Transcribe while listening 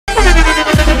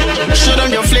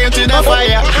it in a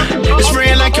fire.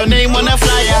 Spraying like your name on a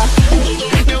flyer.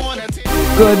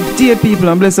 Good day, people,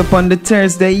 and bless upon the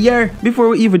Thursday here. Before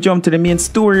we even jump to the main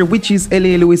story, which is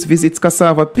L.A. Lewis visits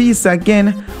Cassava Peace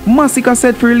again, Masika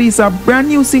set to release a brand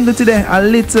new single today, a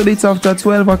little bit after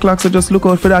 12 o'clock, so just look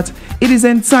out for that. It is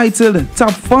entitled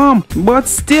Top Form, but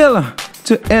still,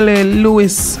 to L.A.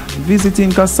 Lewis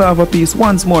visiting Cassava Peace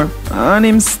once more. And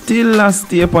him still a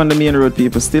stay up on the main road,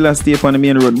 people. Still a stay up on the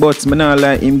main road. But me not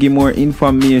like him give more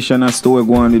information as to what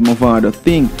going on with Mavado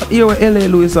thing. Here what L.A.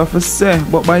 Lewis have to say.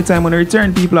 But by the time when I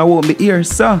return, people I won't be here,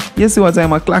 so you see what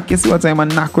time I clock, you see what time I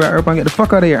knock right up and get the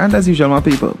fuck out of here. And as usual, my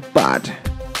people, bad.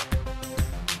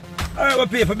 Alright, my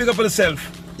people, big up for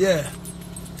yourself. Yeah.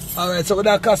 Alright, so with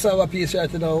that Cassava Peace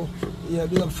right now, yeah,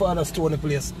 big up Father Stone the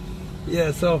place.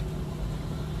 Yeah, so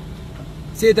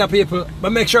see it, people,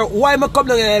 but make sure why I come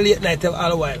down in late night all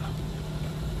the while.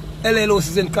 L.A. Lewis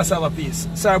is in Cassava Peace.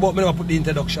 Sorry about me not put the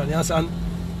introduction, you understand?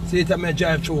 See it, I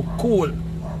drive through cool.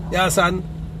 You understand?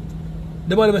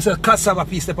 The money says Cassava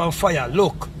Peace step on fire.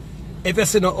 Look, if you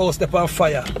see no house step on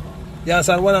fire, you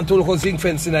understand? 1 and 2 look zinc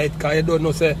fence in it, because you don't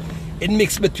know, say it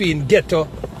mix between ghetto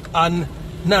and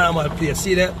normal place.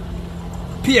 See that?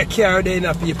 Pay care there in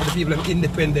the people are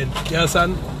independent. You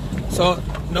understand? So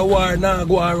no war now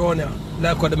go around here.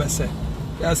 Like what they say.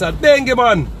 You understand? Bengi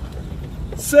man.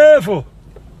 Safe.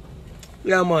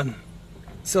 Yeah man.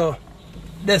 So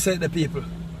that's it the people.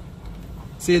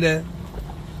 See there?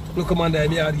 Look man there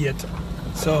in the yard gate.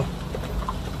 So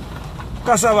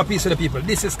Cassava Peace for the people.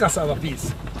 This is Cassava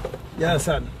Peace. You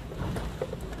understand?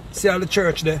 See all the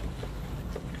church there?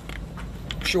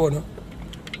 Sure no?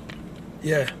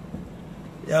 Yeah.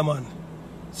 Yeah man.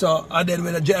 So and then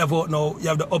when the drive out now, you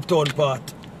have the uptown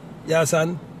part. You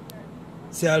understand?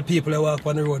 See all the people that walk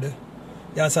on the road there.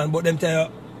 You understand? But them tell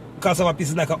you Cassava Peace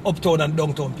is like an uptown and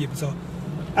downtown people. So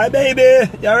hi baby,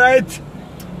 you alright?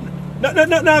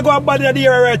 No go and bad in the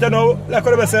area right now, like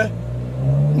what they say.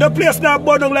 No place now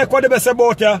burn down like what they say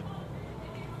about you.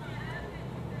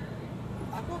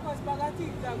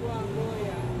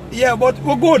 Yeah, but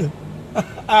we're good.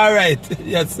 Alright.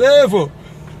 Yes, safe.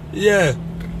 Yeah.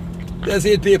 That's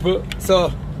it, people.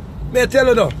 So, may I tell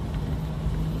you now?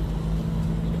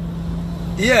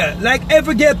 Yeah, like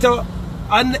every ghetto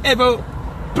and every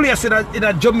place in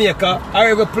a Jamaica or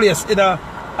every place in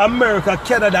America,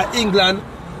 Canada, England,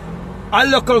 our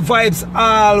local vibes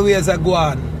always are go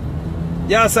on.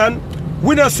 You understand?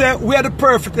 We don't say we are the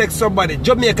perfect like somebody.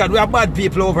 Jamaica, we are bad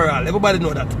people overall. Everybody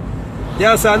know that. You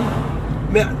understand?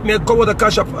 Me come with a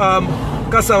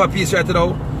Cassava Peace right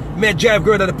now. Me drive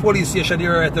girl to the police station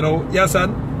here right now. You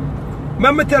understand?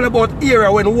 Let me tell you about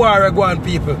era when war go on,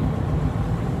 people.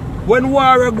 When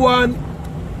war go on,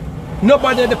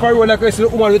 nobody at the parade like I see the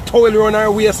woman with towel around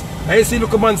her waist. I see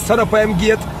look a man stand up at him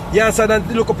gate. You understand?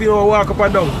 And look up here and walk up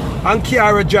and down. And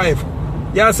car drive.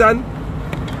 You understand?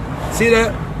 See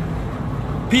there?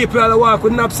 People are walk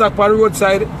with knapsack on the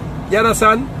roadside. You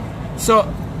understand? So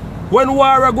when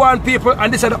war go on, people,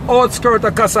 and this is the outskirts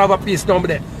of Cassava Peace number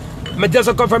there. I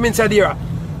just come from inside here.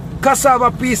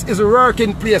 Cassava Peace is a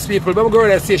working place, people. Let me go to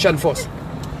the station first.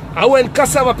 And when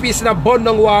Cassava Peace in a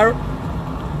bundle war,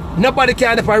 nobody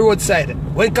can up on roadside.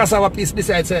 When Cassava Peace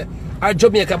decides, say, our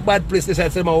Jamaica bad place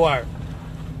decides to war.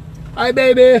 Hi,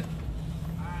 baby.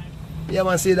 Hi. Yeah,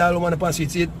 man, see that woman up on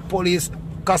street. See, police,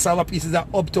 Cassava Peace is an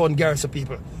uptown garrison,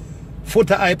 people.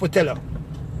 Foot of eye patello.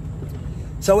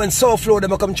 So when so flow, they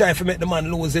come try to make the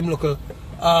man lose him local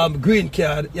green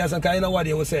card. You understand? Because you know what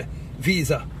they will say?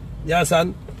 Visa. You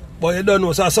understand? But you don't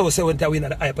know. So I saw say when they win at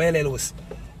the hyper LLOs.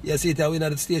 You see it win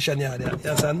at the station yard. You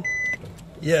understand?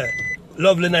 Yeah.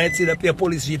 Lovely night. See the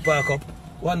police jeep park up.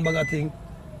 One bag of thing.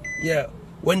 Yeah.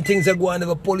 When things are going,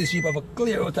 the police jeep have a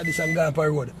clear out of this and go up the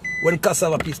road. When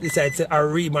Cassava Peace decides to a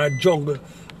ream or jungle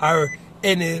or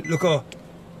any local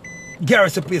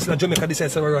garrison place in Jamaica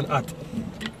decides to run at.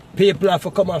 People have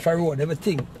to come off the road,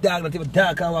 everything. Dog not even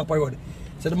dark and walk the road.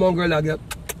 So the mongrel like that.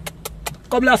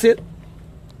 Come lassie.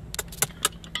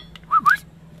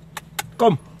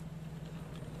 Come.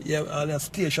 Yeah, on a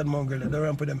station mongrel, they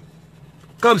ramp with them.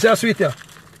 Come, say a sweet here.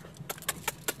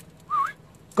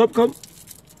 Come.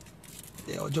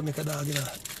 Yeah, Jamaica dog, you know.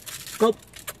 Come.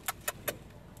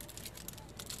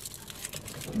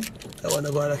 I want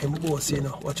to go like him boss, you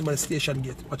know. Watch him at the station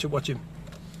gate. Watch him.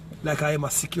 Like I am a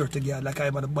security guard, like I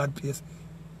am at a bad place.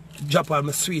 Drop on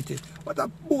my sweetie. What a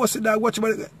bossy dog, watch him.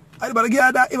 I'm a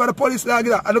guard, I'm a police dog.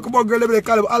 I look about girl, they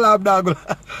call him alarm dog.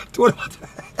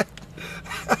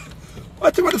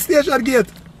 Watch him at the station gate.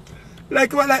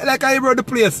 Like I run the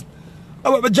place. I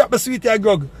want to drop my sweetie and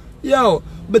grog. Yo,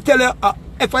 but tell you,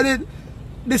 if I did,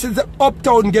 this is the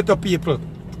uptown ghetto people.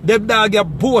 Them dog are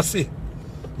bossy.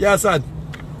 Yeah, son.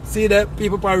 See that?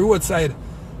 People on the roadside.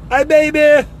 Hi,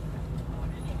 baby.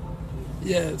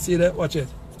 Yeah, see that? Watch it.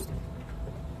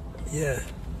 Yeah.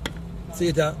 See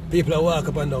it? People are walking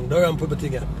up and down. Don't run people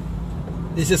thing here.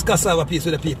 This is cassava piece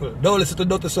with the people. Don't listen to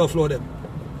Dr. Softflow them.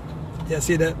 Yeah,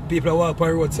 see that? People are walking on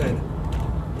the roadside.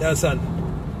 Yeah, son.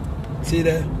 See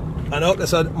there? And out there,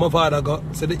 son, Mavado go.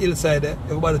 See the hillside there?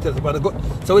 Everybody tells about the go.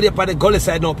 So we're on the gully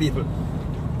side now, people.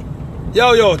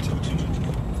 Yo, yo.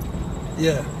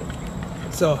 Yeah.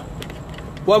 So,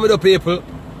 what we do, people?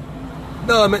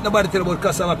 No, make nobody tell about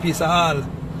cassava piece at all.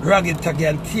 Ragged taggy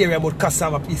and theory about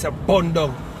cassava piece of bun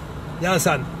down. You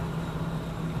understand?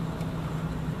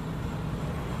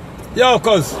 Yo,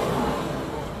 cuz.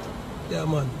 Yeah,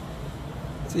 man.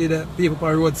 See the people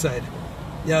on the roadside.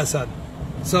 You understand?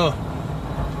 So,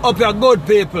 up your good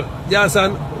people. You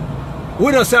understand?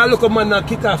 We don't say a local man and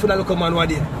kick off with a local man one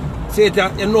day. See it,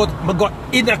 you know, I got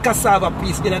in a cassava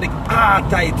piece, in the hard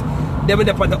tight. Them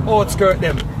up on the outskirt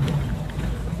them.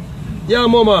 Yeah,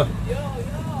 mama.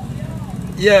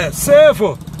 Yeah, safe.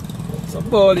 So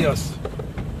bolius.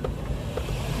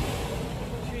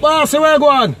 Boss, where you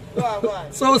going?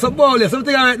 So it's a bolius.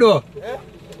 Something I do. Yeah?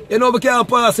 You know, we can't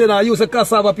pass in and use a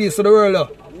cassava piece to the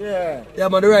world. Yeah. Yeah,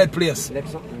 man, the right place.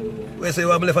 Where say you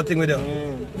want me to left a thing with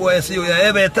you? Boy, I see you. You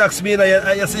ever tax me and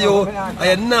I see you.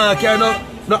 And you nah, carry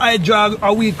no eye drag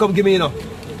a week come give me, you know.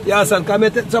 Yeah, son, come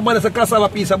here. Somebody has a cassava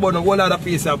piece of bone and one other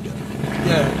piece of it.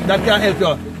 Yeah, that can help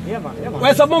you. Yeah, man. Yeah, man.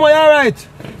 Where's the mama? You alright?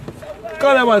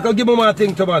 Come here, man. Come give mama a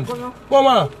thing to man.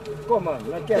 Mama. Come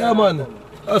on. Yeah, man.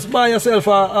 Just buy yourself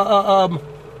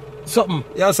something.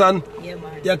 Yeah, son? Yeah,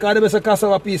 man. Yeah, because they make a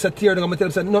cassava piece of tear. I'm going to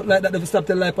tell you, not like that, they stop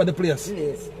the life on the place.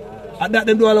 Yes. And that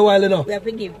they do all the while, you know. We have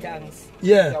to give thanks.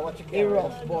 Yeah. It's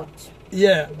rough, but.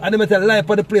 Yeah, and they tell life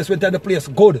on the place when the place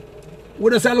good. We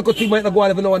don't say a little thing might not go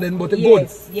on every now and then, but it's good.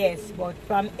 Yes, but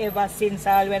from ever since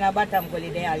all when a bottom gully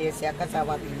they always say a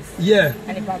cassava piece. Yeah.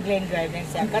 And if a Glen Drive then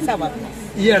say a cassava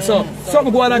piece. Yeah, so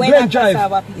something go on a Glen Drive.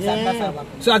 Cassava piece and cassava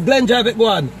piece. So a Glen Drive it go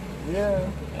on. Yeah.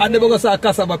 And they go say a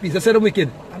cassava piece. They say them wicked.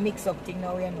 A mix up thing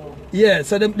now, you know. Yeah,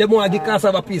 so they want to give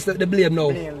cassava piece they blame now.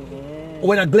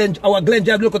 When our Glen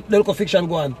Drive look fiction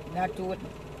go on. Not to it.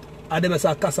 And they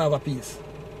say a cassava piece.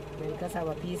 Well,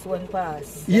 cassava piece one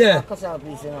pass. Yeah. Cassava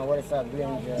piece, you know, what is that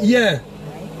Glen Drive? Yeah.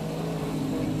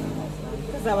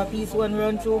 Cassava piece one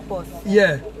run through post.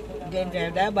 Yeah. Glen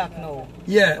Drive they're back now.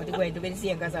 Yeah. But they're going to be the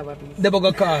same cassava piece. They will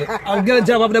go call. And Glen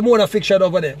Drive have the more fiction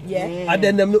over there. Yeah. And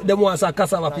then they want a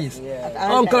cassava piece.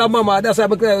 Yeah. Uncle and mama, that's why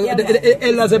the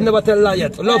elders have never tell lie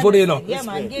yet. Love for you know. Yeah,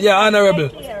 man. Yeah, honorable.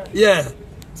 Yeah.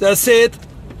 So I say it,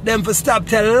 them for stop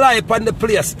tell lie on the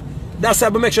place. That's why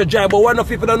I make sure drive, but one of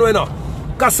people don't know enough.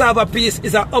 Cassava piece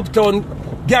is an uptown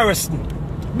garrison.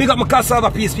 Big up my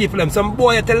cassava piece people them. Some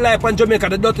boy at the life in Jamaica,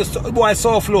 the dirty boy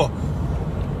soft floor.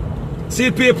 See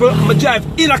people, I drive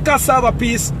in a cassava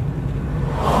piece.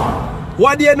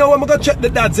 What do you know when I go check the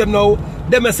dads them now?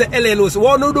 Them say LA Lewis.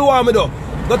 What do you want me do?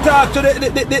 Go talk to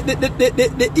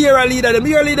the era leader. The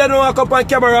era leader don't come on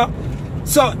camera.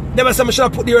 So them say I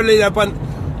should put the era leader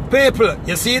on people.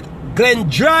 You see it? Glen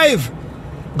Drive.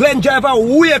 Glen Drive are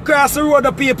way across the road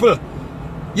of people.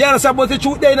 You understand? But the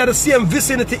truth they in the same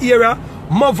vicinity area.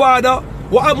 Mavado.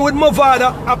 What happened with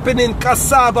Mavado happened in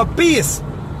Cassava piece.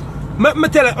 Me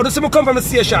tell you, I don't see me come from the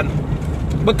station.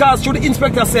 Because through the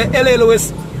inspector say LA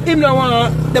Lewis, him don't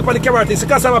want to dip on the camera. It's a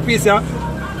Cassava piece, yeah.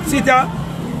 See there?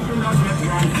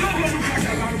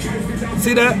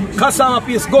 See there? Cassava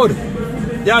piece good.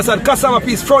 You understand? Cassava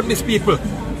piece front these people.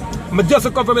 I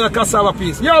just come from a cassava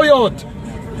piece. Yo, yo.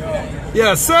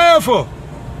 Yeah, safe.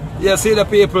 Yeah, see the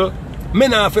people. Me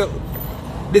now feel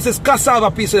this is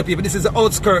cassava piece of the people. This is the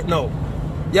outskirt now.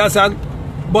 You understand?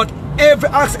 But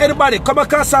ask anybody, come a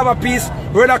cassava piece,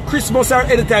 whether Christmas or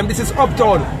anytime, this is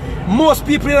uptown. Most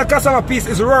people in a cassava piece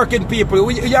is working people.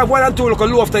 You have one and two look a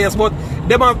low after yes, but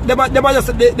them are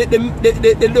just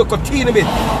they look a teeny bit.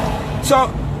 So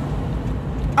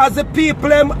as the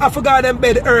people I forgot them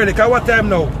bed early, because what time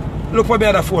now? Look for me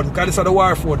on the phone, because this is the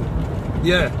war phone.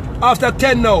 Yeah. After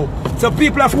 10 now. So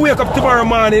people have to wake up tomorrow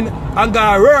morning and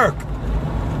go to work.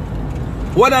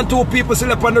 One and two people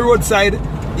still up on the roadside.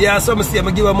 Yeah, some say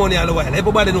I give them money all the while.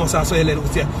 Everybody knows how so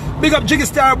yeah. Big up Jiggy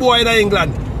Star boy in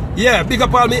England. Yeah, big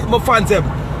up all my fans them.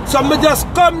 So me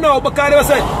just come now because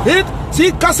they say, hit,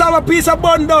 see cassava piece of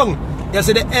bun down. You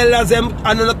see the elders them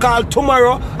and they call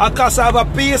tomorrow a cassava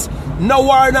piece. No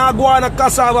war now go on a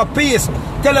cassava piece.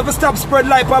 Tell them to stop spread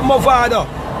life on Mavado.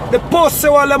 The post say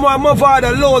all them want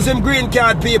Mavado lose him green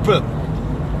card people.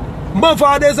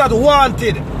 Mavado is not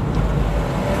wanted.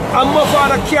 And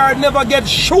Mavado card never get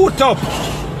shoot up.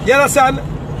 You understand?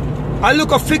 I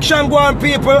look at fiction go on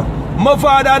people.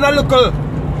 Mavado and a local,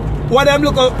 one of them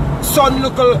local son,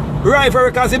 local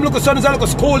rivalry, because him local son is a local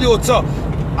school youth, so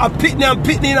a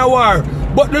pitney in a war.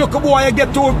 But the local boy you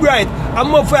get too bright, and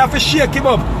Mavado have to shake him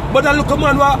up. But the local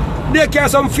man they carry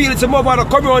some fields, so Mavado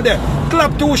come around there,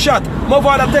 clap 2 shots,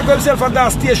 Mavado take himself at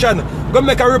gas station, go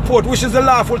make a report, which is the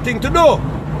lawful thing to do.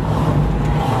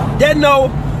 Then now,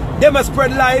 they must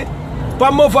spread lie.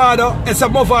 But Mavado, it's a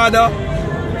Mavado,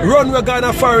 run we're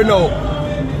gonna fire now.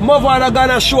 Mavado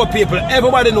gonna show people,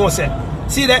 everybody knows it.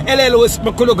 See the LLOs,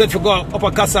 I could get to go up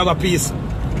a Cassava piece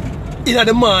in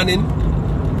the morning.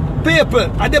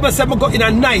 People, I never said I go in a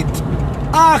night.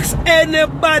 Ask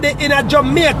anybody in a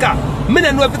Jamaica. I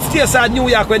don't know if it's still in New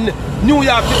York when New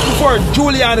York before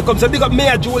Giuliani comes. So big up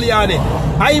Mayor Giuliani.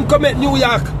 I am coming to New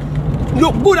York.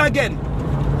 Look good again.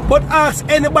 But ask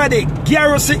anybody,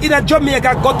 garrison in a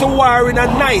Jamaica go to war in a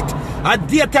night. At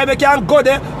daytime you can go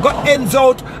there, go ends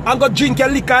out and go drink your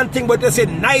liquor and thing. But they say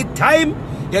night time,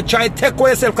 you try to take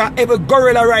away yourself because every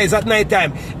gorilla rise at night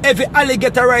time. Every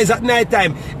alligator rise at night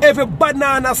time. Every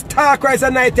banana stalk rise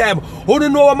at night time. Who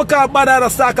don't know what I call banana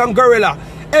stalk and gorilla?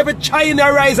 Every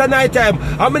China rise at night time.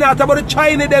 I'm not talking about the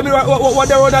China them what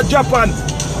they run at Japan.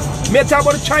 Me talk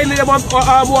about the China them what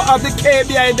have the K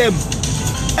behind them.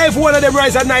 Every one of them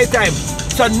rise at night time.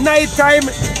 So night time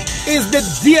is the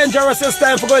dangerous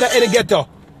time for going to any ghetto.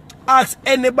 Ask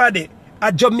anybody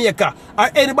at Jamaica or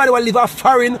anybody who live at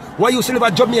foreign who used to live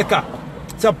at Jamaica.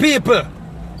 So people,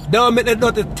 don't make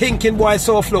the thinking boy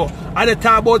so flow. And they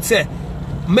talk about say,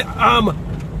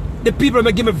 the people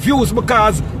may give me views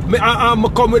because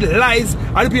I come with lies,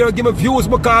 and the people give me views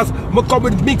because I come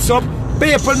with mix up.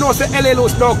 People know say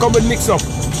LLOs now come with mix up.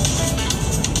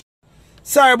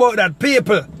 Sorry about that,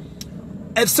 people.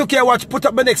 If Suki watch, put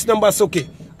up my next number, Suki.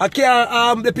 I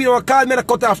can't, the people will call me and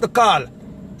cut off the call.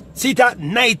 See that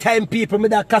nighttime people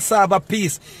with that Cassava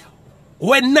piece.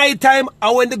 When nighttime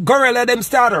and when the gorilla them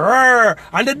start roar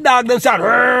and the dog them start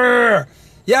roar.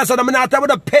 Yeah, so I'm not talking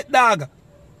about the pet dog.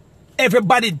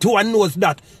 Everybody do and knows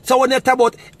that. So when you talk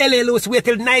about LLOs wait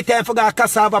till nighttime for that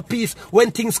Cassava piece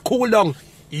when things cool down.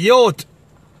 Youth.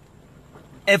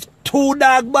 If 2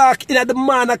 dog back in the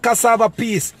man a Cassava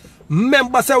piece.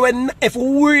 Remember say when if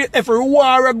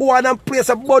war go on and place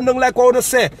a bundle like what I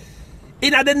say.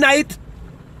 In the night.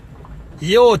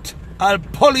 Youth, all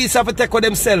police have to take with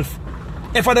themselves.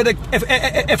 If I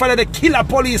the killer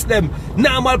police them,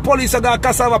 normal police are got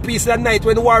Cassava piece at night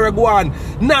when war go on.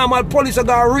 Normal police are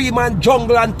got Ream and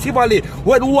Jungle and Tivoli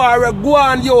when war go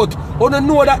on, youth. You don't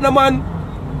know that, no man.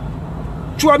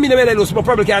 True, I mean, but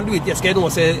probably can't do it. Yes, you know,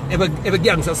 say every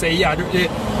gangster say, yeah,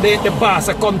 the boss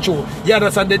come through. You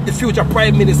understand, the future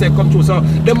prime minister come through. So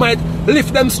they might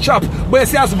lift them strap. But you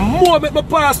see, as more make me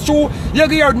pass through, you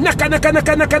hear naka. And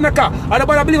the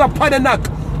body believe a pan and knock.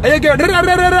 And you hear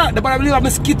the body believe a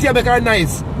mosquito make her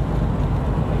nice.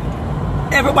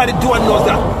 Everybody do and knows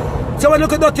that. So when you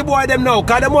look at dirty boy them now,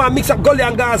 because they want to mix up Gully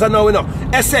and Gaza now, you know.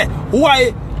 I say,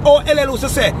 why? LLOs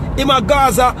say, him a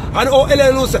Gaza and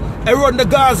LLOs run the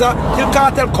Gaza till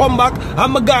cartel come back and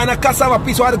I'm going to Cassava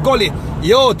piece of the Gully.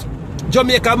 Youth,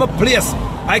 Jamaica, I'm a place.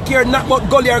 I care not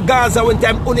about Gully or Gaza when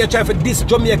time only try for this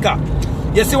Jamaica.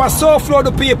 You see what so flow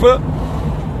the people?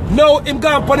 Now him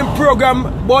gone on him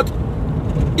program, but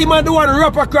him a the one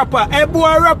rapper crapper. Hey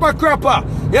boy, rapper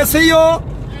crapper. You see yo?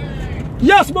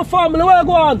 Yes, my family, where you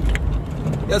go on?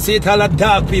 You see it all the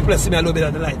dark people see me a little bit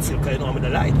of the light still, because you know I'm in the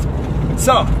light.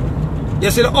 So,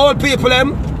 you see the old people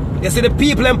them, you see the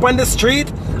people them on the street,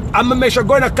 I'm going to make sure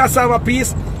going to Cassava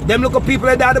piece, them look at people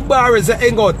that at the bar is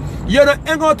hang out. You know,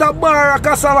 hang out a bar, a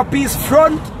Cassava piece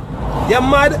front, you're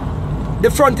mad?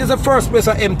 The front is the first place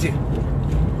are empty.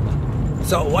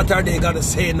 So what are they going to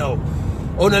say now?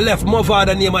 On the left,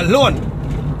 Mavado name alone.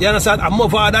 You understand? And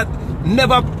Mavado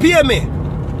never pay me.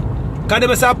 Because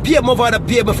they say pay Mavado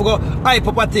pay me for go hype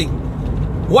up a thing.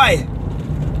 Why?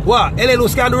 What?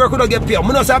 LLOs can't do work without get paid. I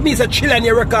don't say me say chill on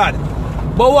your record.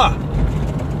 But what?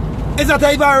 It's not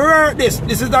even rare this.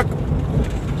 This is like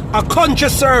a country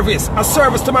service. A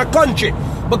service to my country.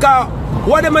 Because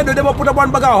what they do, they put up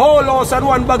one bag of whole house and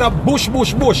one bag of bush.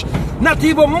 Not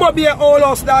even Moby a whole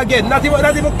house there again. Not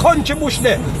even country bush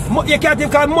there. You can't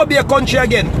even call Moby a country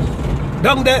again.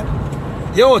 Down there.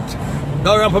 Youth.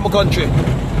 Don't run from my country.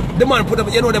 The man put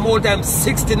up, you know, them old time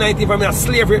 60, 90 from in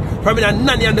slavery, from in a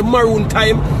nanny and the maroon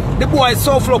time. The boy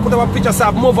so flow put up a picture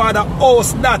of Mavado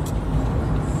house that.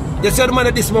 You see the man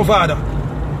of this Mavado.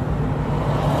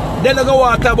 Then they go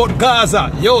out about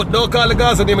Gaza. Yo, don't call the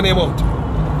Gaza name out.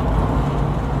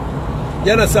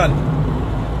 You understand?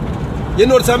 You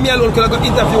know, so me alone could have got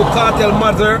interview Cartel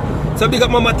Mother. So big up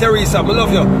Mama Teresa, I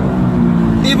love you.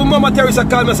 Even Mama Teresa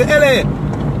called me and say, LA,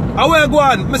 I will go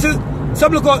on. Mrs.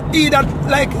 Some look out, he that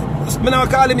like, me now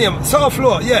call him, South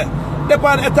Floor, yeah. They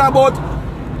pan it about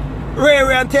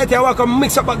Ray and Tete, I walk and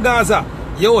mix up at Gaza.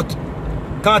 Youth,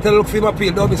 can't look for him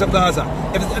appeal, don't mix up Gaza.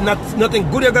 If it's nothing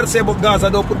good you got to say about Gaza,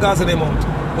 don't put Gaza in the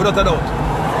mouth. Without a doubt.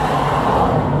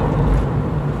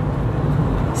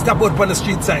 Stop out on the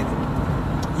street side.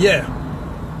 Yeah.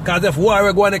 Because if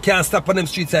war go on, they can't stop on them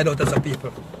street side out of some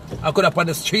people. I could have on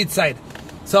the street side.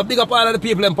 So big up all of the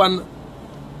people on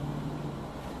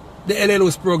the LA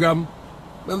Lewis program.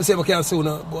 Let me say if I can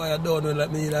sooner, boy, I don't know,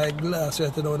 let me like glass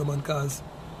right now, man, because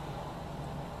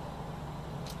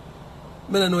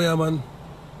I don't know ya, man.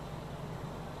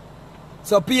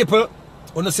 So people,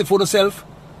 want to see for yourself,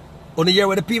 want to hear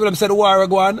where the people them say the war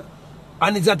go on,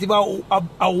 and it's not even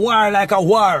a war like a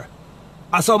war.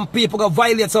 And some people go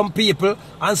violate some people,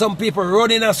 and some people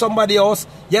running at somebody else,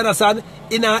 you understand,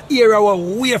 in an era where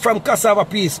we are from Cassava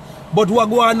Peace. But what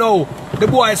go on now, the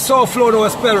boy is so flow now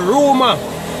spell rumor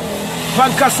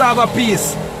from Cassava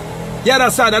Peace. You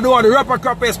understand, I don't want the rapper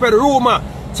crap spell rumor.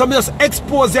 So I just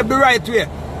expose them the right way.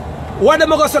 What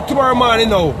am I going to say tomorrow morning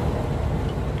now?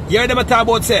 You hear them talk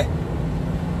about say,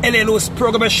 LA Lewis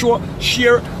program show,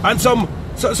 share, and some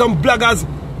bloggers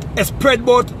spread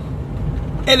about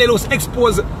LA Lewis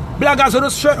expose. Bloggers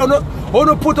who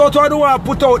don't put out what they want to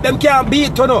put out, them can't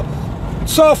beat you know.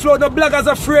 So flow, the bloggers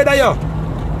afraid of you.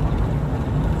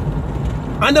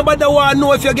 And nobody want to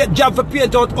know if you get job for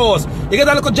paint out house. You get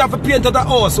a little job for paint out the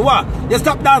house. What? You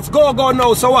stop dance, go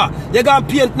now, so what? You gonna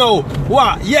paint now.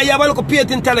 What? Yeah, you have a little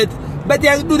painting talent.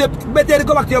 Better you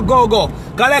go back to your go.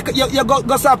 Cause like you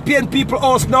go start painting people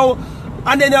house now.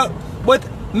 And then but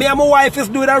me and my wife is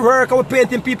doing that work of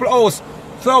painting people house.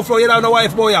 So you know the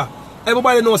wife boy. Yeah.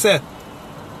 Everybody knows say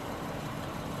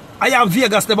I am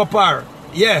Vegas never par.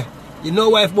 Yeah. You know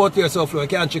wife both here so you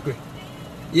can't check it.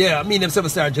 Yeah, I mean them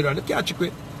 7-star general. They can't check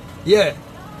it. Yeah.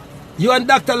 You and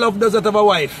Dr. Love doesn't have a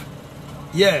wife.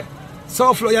 Yeah.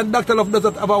 So you and Dr. Love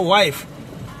doesn't have a wife.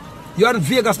 You and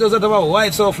Vegas doesn't have a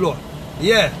wife, so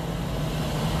yeah.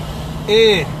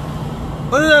 Eh.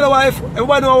 When you have a wife,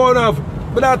 everybody know what I want to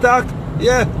have. But I talk.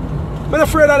 Yeah. I'm not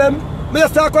afraid of them. I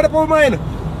just talk what they put my mind.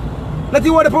 Let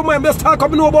you what they put my mind. I just talk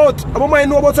what I know about. And my mind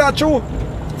know about that true.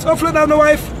 So I have no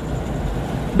wife.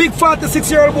 Big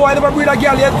 46-year-old boy, I never breed a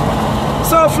girl yet.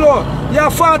 So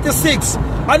you're 46.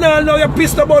 And now you're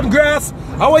pissed about grass.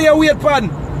 How are you wait pan?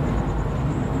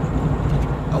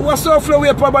 What's so flow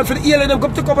wait pan for the alien them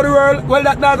come to cover the world? Well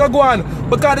that not gonna go on.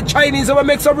 Because the Chinese will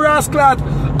make some rascal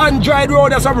Android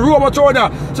road and some robot road.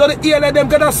 So the alien them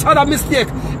get a sad mistake.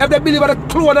 If they believe in the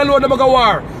clone alone, them go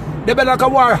war. They better go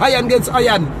war iron against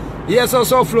iron. Yes,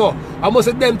 so flow. I must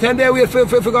say them 10 days wait for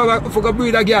go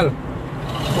breed a girl.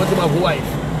 But him have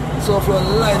wife. So flow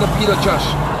line up Peter trash.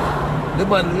 The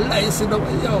man lies in the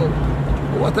yo.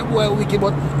 What a boy wicked,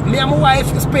 but me and my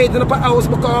wife is paid in a house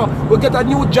because we get a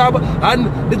new job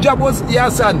and the job was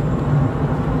yes son.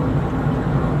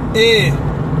 And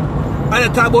I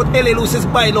talk about LA Lewis is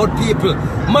buying out people.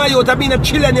 My youth have been a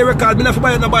trillionaire record, I never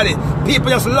buy nobody. People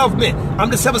just love me. I'm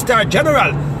the 7-star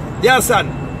general. Yes son.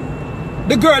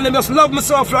 The girl them just love me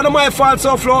so flow. Not my fault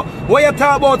so flow. What you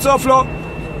talk about so flow?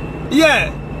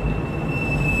 Yeah.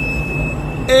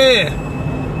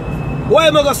 Why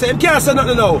am I gonna say? I can't say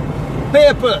nothing now.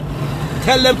 People,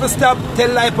 tell them to stop tell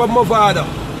life on Mavado.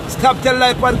 Stop tell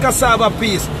life on Cassava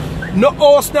Peace. No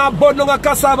house now burn on a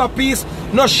Cassava Peace.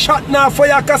 No shot now for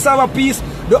your Cassava Peace.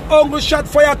 The only shot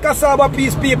for your Cassava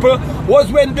Peace people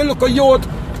was when the local youth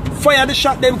fire the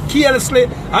shot them carelessly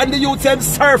and the youth them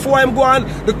sorry for him going.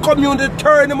 The community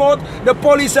turn them out. The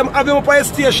police them have him up at a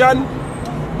station.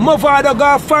 Mavado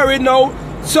got firing now.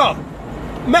 So,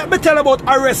 let me tell about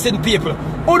arresting people.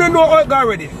 Oh, don't know how it got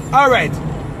already. Alright.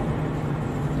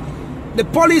 The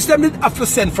police them did have to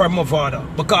send for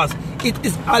Mavado because it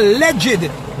is alleged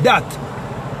that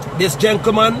this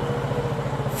gentleman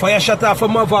fire shot off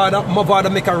from Mavado.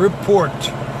 Mavado make a report.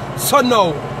 So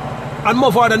now, and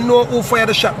Mavado know who fired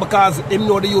the shot because him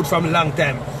know the youth from a long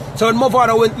time. So when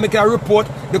Mavado went make a report,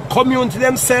 the community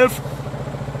themselves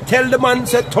tell the man,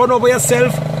 say, turn over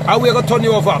yourself and we're going to turn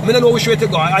you over. I don't know which way to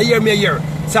go. I hear me a year.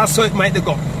 So that's how it might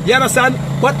go. You understand?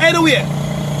 But anyway,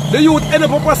 the youth end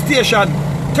up a station,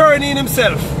 turning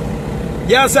himself.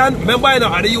 You understand? Remember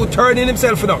now, the youth turning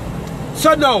himself now.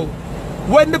 So now,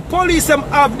 when the police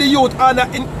have the youth under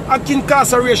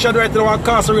incarceration right now,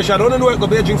 incarceration, I don't know where to go,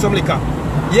 they drink some liquor.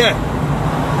 Yeah.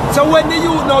 So when the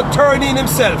youth now turning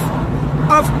himself,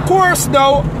 of course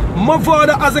now,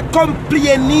 Mavado as a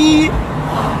complainee,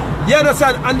 you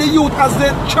understand? And the youth as the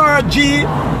chargee,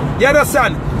 you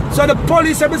understand? So the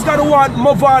police is going to want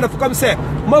Mavado to come say,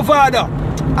 Mavado,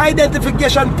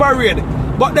 identification parade.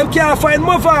 But them can't find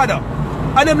Mavado.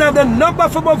 And them have the number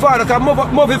for Mavado because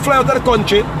Mavado fly out of the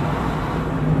country.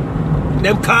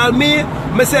 Them call me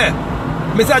say,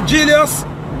 Mr.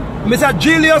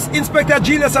 Julius, Inspector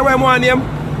Julius, I want him.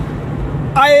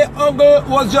 I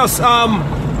was just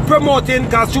promoting,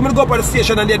 because you go up at the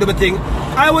station and they do the thing.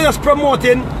 I was just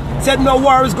promoting, said no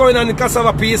war is going on in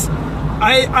Cassava Peace.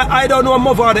 I don't know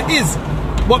what Mavado is,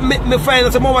 but me find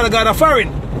that Mavado got a foreign.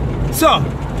 So,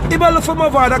 if I look for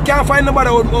Mavado, can't find nobody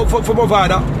for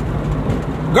Mavado.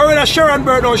 Go in a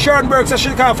Sharonberg now, Sharonberg says she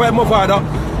can't find Mavado.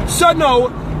 So now,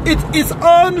 it is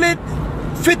only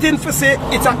fitting for say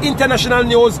it's an international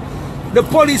news. The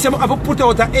police have put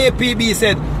out an APB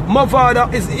said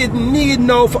Mavado is in need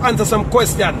now for answer some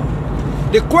question.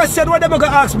 The question what them gonna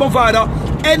ask Mavado,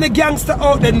 any gangster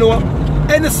out there know,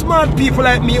 any smart people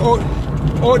like me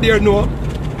out there know.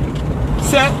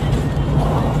 Say,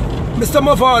 Mr.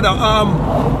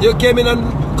 Mavado, you came in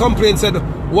and complained, said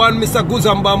one Mr.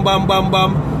 Guzam bam bam bam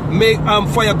bam make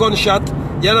fire gunshot,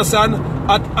 you understand?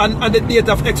 And the date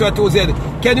of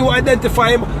XY2Z. Can you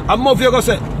identify him? And Mavado go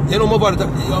say, you know Mavado,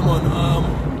 yeah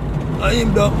man, I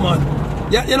am that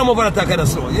man. Yeah, you know Mavado talk kind of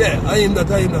slow. Yeah, I am that.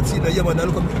 See that, yeah man, I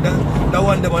look at that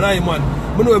one them and I man.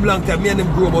 I know him long time, me and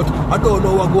him grow, but I don't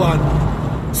know what go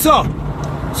on. So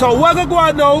what go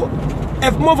on now,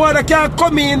 if Mavado can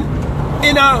come in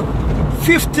a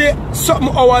 50 something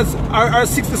hours or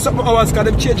 60 something hours, because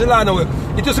them change the law now.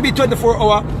 It used to be 24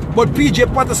 hours, but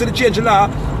PJ Patterson changed the law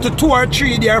to 2 or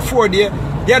 3 days or 4 days.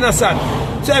 You understand?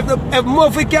 So if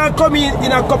Murphy can come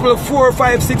in a couple of 4,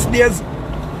 5, 6 days,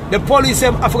 the police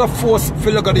have to force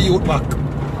to look at the youth back.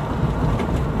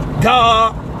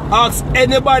 Ask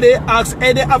anybody, ask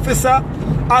any officer,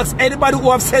 ask anybody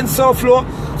who have sent so flow.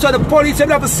 So the police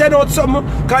have to send out something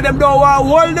because them don't want to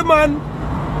hold the man.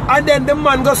 And then the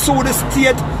man go sue the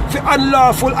state for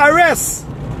unlawful arrest.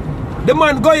 The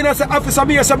man go in and say, officer,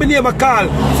 me say my name a call.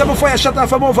 Say before you shut off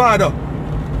from Mavado.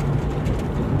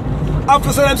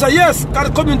 Officer them say, yes, because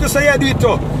the community say, yeah, do it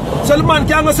too. So the man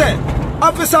can go say,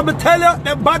 officer, me tell you,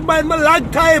 the bad man me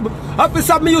long time.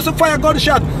 Officer, me used to fire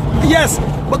gunshot. Yes,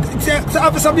 but say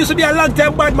officer, me used to be a long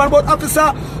time bad man, but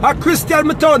officer, a Christian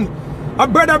me turn. A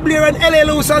brother Blair and L.A.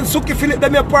 Lewis and Suki Philip,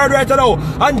 them here part right now.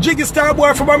 And Jiggy Star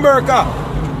Boy from America.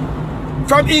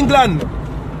 From England.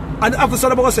 And the officer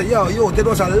about say, yo, that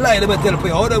was a lie, let me tell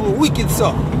you, how them wicked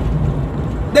so.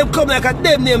 Them come like a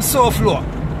damn name so floor.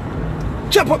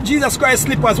 Chop up Jesus Christ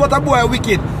slippers, what a boy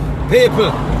wicked.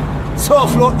 People, so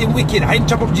floor in wicked, I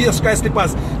chop up Jesus Christ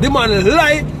slippers. The man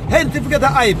lie, hence if you get a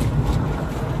hype.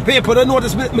 People don't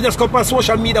notice me just come on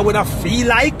social media when I feel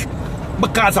like,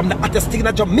 because I'm the hottest thing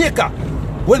in Jamaica.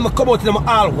 When I come out, I'm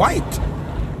all white.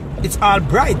 It's all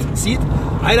bright, see it?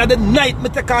 And at the night, I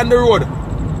take on the road.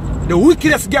 The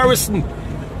wickedest garrison.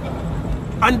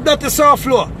 And dirty soft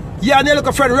floor. Yeah, and you look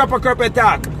a friend rapper carpet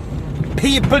talk.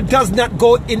 People does not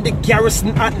go in the garrison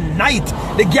at night.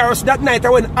 The garrison at night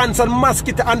are when ants and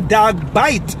mosquito and dog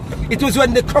bite. It was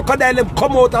when the crocodile them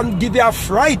come out and give you a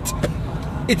fright.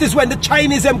 It is when the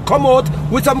Chinese them come out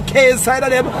with some K inside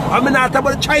of them. I'm not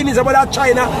about the Chinese, I'm about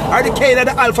China or the K of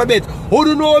the alphabet. Who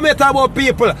do know matter about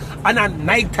people? And at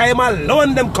night time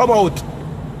alone them come out.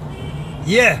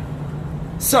 Yeah.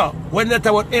 So, when that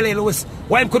about L.A. Lewis,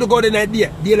 why could go the night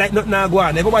there? Daylight not now go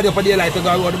on. Everybody up for daylight to go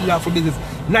out and laugh for business.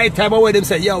 Night time away them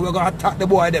say, yo, we're going to attack the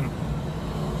boy them.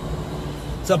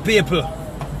 So people,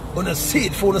 gonna see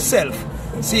it for yourself.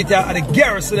 See it at the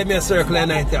garrison in the circle at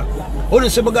night here. Only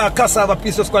so we got Cassava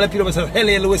piece of school, people say,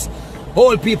 L.A. Lewis,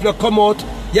 all people come out,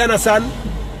 you understand?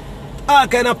 All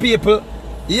kind of people.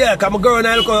 Yeah, because I'm going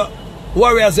and look at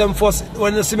warriors them first,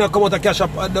 when you see me come out and cash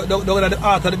up down at the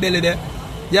heart of the belly there.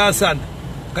 You understand?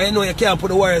 Because you know you can't put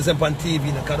the warriors them on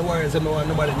TV, because the warriors them know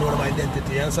nobody know my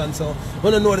identity, you understand? So,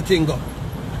 when I know the thing go.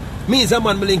 Me as a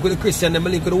man, I link with the Christian, I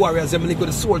link with the warriors, I link with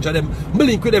the soldier, I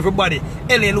link with everybody.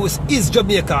 L.A. Lewis is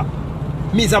Jamaica.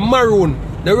 Me as a maroon,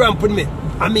 they ramp with me.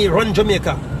 And me run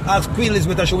Jamaica. As Queen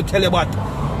Elizabeth, she would tell you about.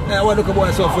 I want to look about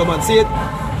yourself, man. See it?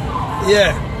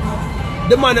 Yeah.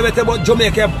 The man that tell about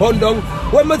Jamaica bun down.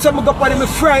 When I say I go up on him, I'm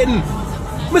frightened.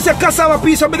 I say Cassava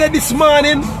piece over there this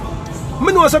morning.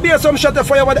 I know some shot of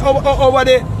fire over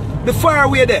there, the far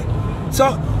away there.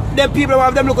 So, them people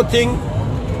have them little thing.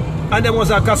 And them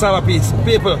was a Cassava piece.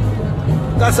 People,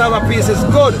 Cassava piece is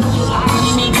good.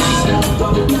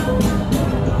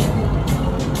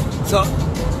 So,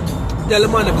 tell the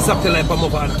man to stop telling them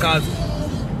about it, because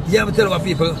you have to tell our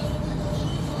people,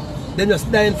 they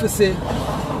just dying for say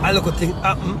a little thing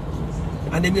happen,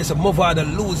 and they make some Mavado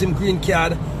lose him green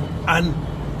card, and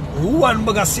one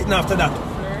bugger sitting after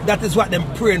that. That is what them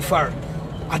praying for.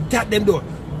 And that them do.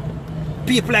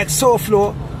 People like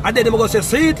Soflo, And then them go say,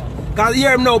 see it? Because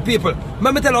hear him now, people.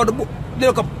 Let me tell you, they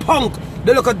look a punk,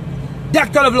 they look a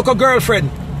doctor, look a girlfriend.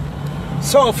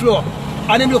 So floor.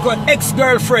 And him look an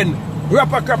ex-girlfriend.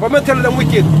 Rapper crap. I'm telling them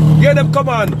wicked. Hear them come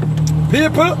on.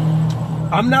 People,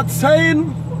 I'm not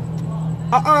saying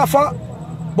a offer,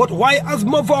 but why has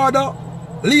Mavado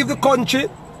leave the country?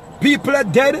 People are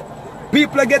dead.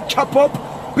 People get chopped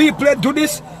up. People do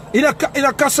this in a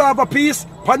cassava piece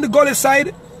on the gully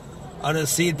side. I don't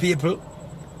see it, people.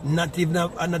 Not even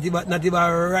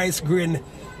a rice grain.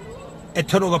 A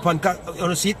turnover upon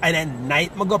you see it, and at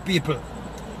night, my God, people.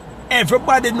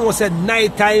 Everybody knows that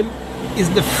night time is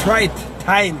the fright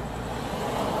time.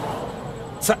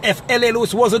 So if LA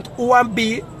Lewis wasn't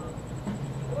O&B,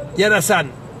 you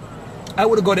understand? I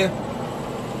would go there.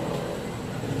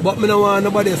 But I don't want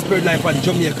nobody to spread life on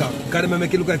Jamaica. Because they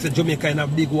make it look like Jamaica in a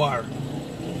big war.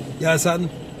 You understand?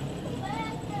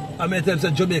 I mean, tell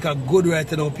you Jamaica good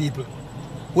right now, people.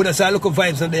 We don't say look at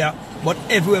vibes in there, but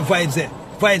everywhere vibes there.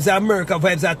 Vibes are America,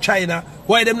 vibes are China.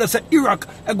 Why them not say Iraq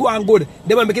go on good?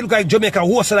 They might make it look like Jamaica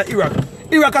worse than Iraq.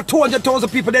 Iraq are 200,000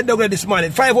 people dead down there this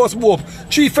morning. 5 hours smoke,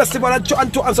 3 festivals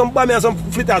and some bomb and some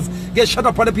flitters get shut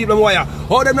up on the people in wire.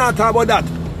 How them not talk about that?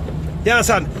 You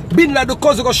understand? Bin Laden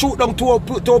cousin go shoot down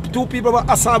two people at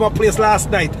Cassava place last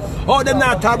night. How them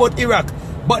not talk about Iraq?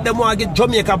 But them want to get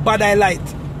Jamaica bad eye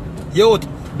light. Youth,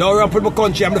 don't run for my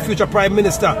country. I'm the future Prime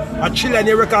Minister. I chill and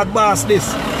record boss this.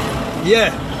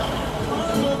 Yeah.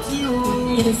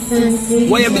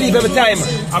 Why you believe every time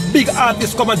a big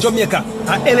artist come to Jamaica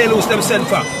and LA lose themselves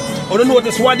for? You don't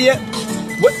notice one day?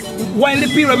 While the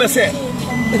people may say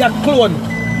it's a clone,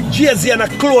 Jay-Z and a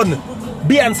clone,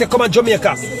 Beyonce come to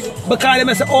Jamaica. Because they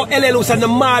may say, oh, LA lose and the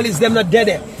Marleys, them not dead.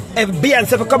 If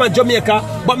Beyonce come to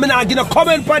Jamaica, but me not give a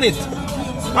comment on it.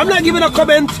 I'm not giving a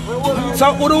comment.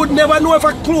 So you would never know if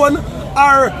a clone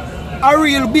or a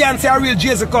real Beyonce or a real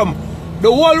Jay-Z come. The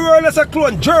whole world is a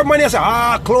clone. Germany say,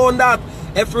 clone that.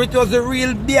 If it was the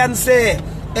real Beyonce,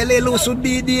 LA Lewis would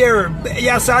be there.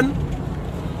 Yes, son?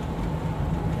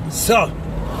 So,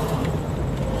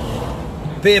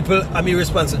 people, I'm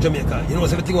irresponsible to Jamaica. You know,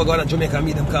 everything we're going to Jamaica, I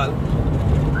meet them call.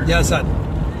 Yes, son?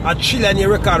 A Chilean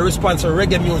record response to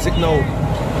reggae music now.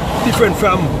 Different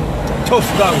from Tough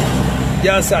Gang.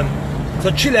 Yes, son?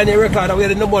 So, Chilean record, we are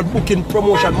the number one booking,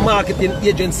 promotion, marketing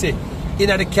agency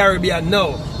in the Caribbean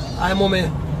now. I'm on me.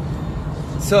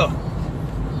 So,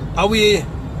 are we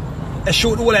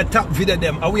shoot all the top video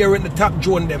them? Are we in the top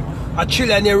drone them? I chill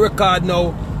in the record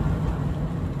now.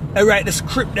 I write the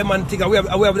script them and things. We have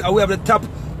the top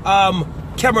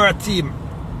camera team.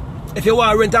 If you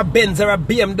want to rent a Benz or a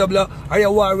BMW or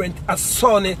you want to rent a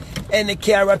Sony, any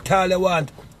car at all you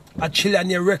want, I chill in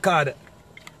your record.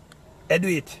 I do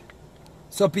it.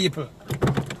 So people,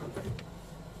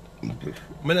 I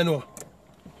don't know.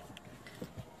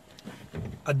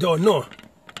 I don't know.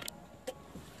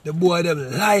 The boy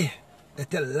them lie. They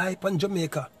tell lie on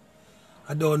Jamaica.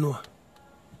 I don't know.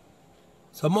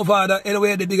 So my father,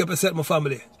 anyway, they big up yourself, my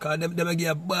family. Because them give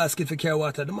a basket for care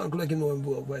water. The man could like him know him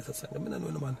voice or something. I don't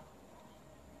know the man.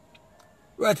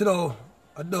 Right now,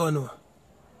 I don't know.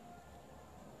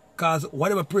 Because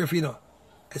whatever I pray for you know,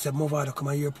 I said, Mavado come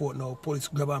to the airport now. Police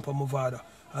grab on for Mavado.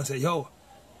 And say, yo,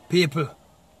 people,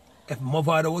 if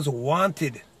Mavado was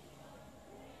wanted,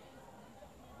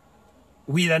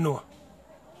 we don't know.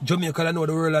 Jamaica don't know,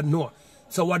 the world don't know.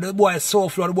 So what the boy so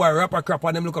flow, the boy rapper crap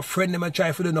on them look a friend them and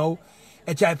try for the now.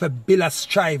 They try for build a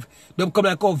strive. Them come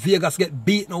like how Vegas get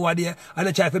beaten over there and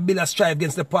they try for build a strive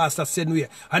against the pastor same way.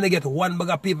 And they get one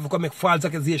bag of people who come make false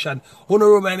accusation. Who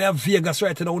don't remind me of Vegas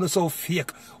right now, who don't so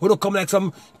fake. Who don't come like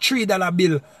some $3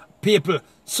 bill people.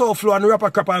 So flow and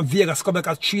rapper crap and Vegas come like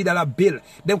a $3 bill.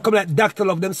 Them come like Dr.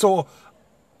 Love, them so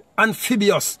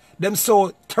amphibious. Them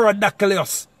so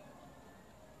pterodactylous.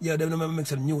 Yeah, they don't make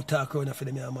some new talk around for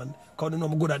them, yeah, man. Because they know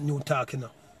I'm good at new talk, you know.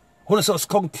 Who's so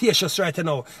sconctatious right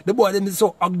now. The boy them is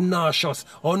so obnoxious.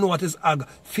 Or know what is ag.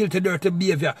 Filthy, dirty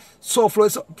behavior. So flow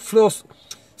is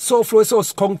so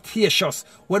sconctatious.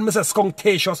 When I say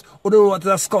sconctatious, I don't know what is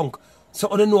a skunk.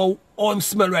 So I don't know how I'm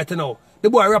smell right now.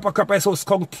 The boy rapper crap is so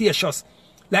sconctatious.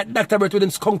 Like Dr. Brett with him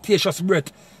sconctatious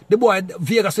breath. The boy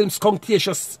Vegas with him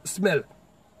sconctatious smell.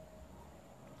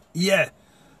 Yeah.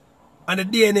 And the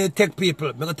DNA tech people,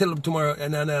 I'm going to tell them tomorrow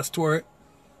in a story.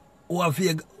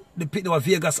 The people of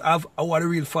Vegas have our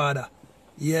real father.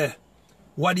 Yeah.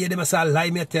 What do you them say lie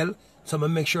me tell? So I'm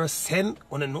going to make sure send.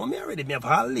 When I know me already, I have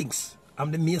all links.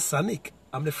 I'm the Masonic.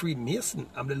 I'm the Freemason.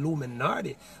 I'm the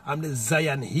Illuminati. I'm the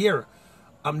Zion here.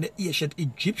 I'm the ancient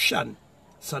Egyptian.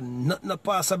 So nothing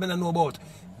past I know about.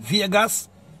 Vegas,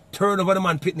 turn over the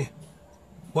man Pitney.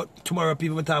 But tomorrow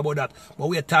people will talk about that. But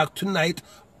we talk tonight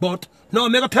But no,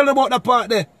 I'm gonna tell them about that part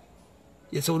there.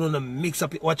 Yes, so we don't mix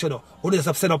up it. Watch you know. We just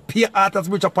have set up peer artists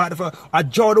which are part of a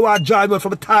joy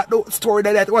from a talk story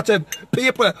like that. Watch them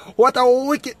people. What a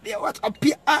wicked what a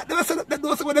peer art. They set up that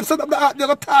when they set up the art, they're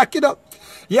gonna talk, you know.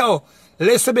 Yo,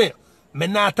 listen me. Me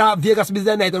not talk Vegas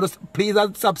business night. Just please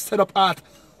and stop set up art.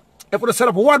 If we set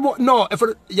up one more, no. If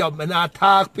we, yo, me not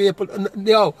talk people.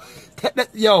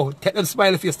 Yo, take them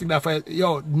smiley face thing that for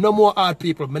yo. No more art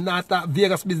people. Me not talk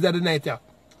Vegas business night, yeah.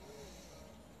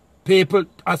 People,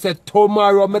 I said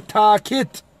tomorrow me talk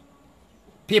it.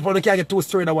 People they can't get two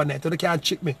stories in one night, so they can't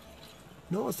trick me.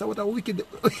 No, so what a wicked.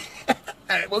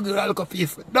 We're going to look at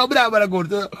face. No, but I'm going to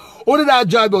go. Who did I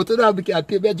drive out? Who did I be can't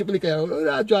take me? Who did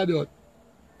I drive out?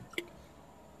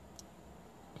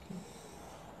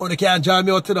 Oh, they can't drive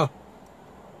me out, you know.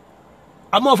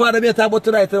 I'm off on the talk about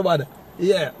tonight, you know.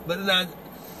 Yeah, but then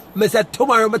I said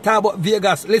tomorrow me talk about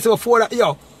Vegas. Listen before that,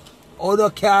 yo. Oh, they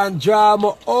can't drive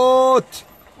me out.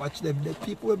 Watch them, the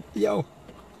people, yo.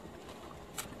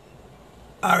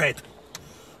 Alright.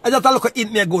 I just look at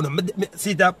it, me go now.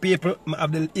 See that people, I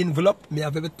have the envelope, I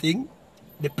have everything,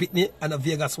 the Pitney and the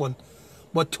Vegas one.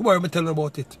 But tomorrow I tell them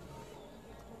about it.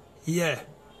 Yeah.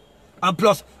 And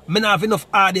plus, I don't have enough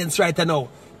audience right now.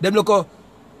 Them look at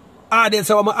audience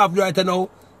I have right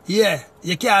now. Yeah.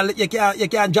 You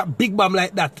can't drop big bomb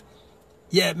like that.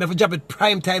 Yeah, I have to drop it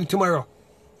prime time tomorrow.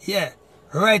 Yeah.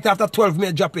 Right after 12,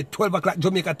 me drop it. 12 o'clock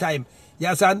Jamaica time.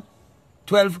 Yes, son?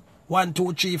 12, 1,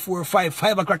 2, 3, 4, 5.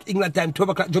 5 o'clock England time. 12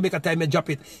 o'clock Jamaica time, me drop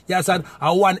it. Yes, son?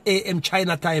 At 1 a.m.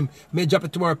 China time, me drop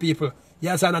it tomorrow, people.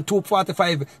 Yes, son? At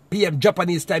 2:45 p.m.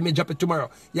 Japanese time, me drop it tomorrow.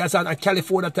 Yes, son? At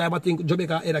California time, I think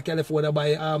Jamaica in California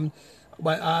by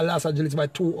Los Angeles by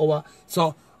 2 hours.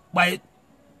 So, by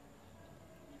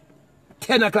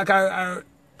 10 o'clock or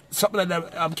something like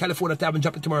that, California time, and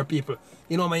drop it tomorrow, people.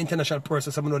 You know my international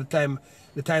person, so I know the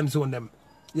time zone them.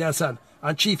 Yeah, son.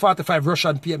 And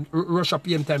 3:45 Russia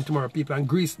PM time tomorrow, people. And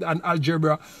Greece and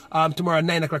Algeria tomorrow at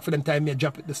 9 o'clock for them time, me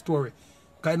drop it the story.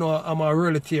 Because I know I'm a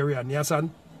realitarian, yeah,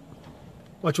 son.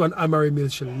 Watch one Amari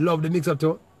Mills, she love the mix up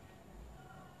too.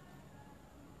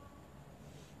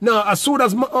 Now, as soon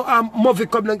as Muffy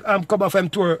come off him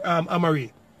tour,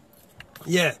 Amari.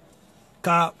 Yeah.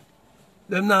 Because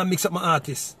them now mix up my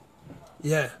artists.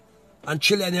 Yeah. And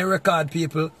Chilean record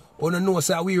people want to know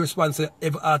say we responsible for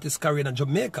every artist carrying in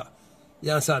Jamaica.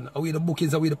 You understand? Are we the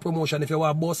bookings, are we the promotion? If you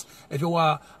want a boss, if you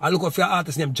want, I look up for your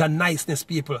artist name, John Niceness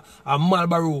people, and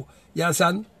Marlboro. You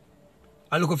understand?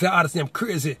 I look up for your artist name,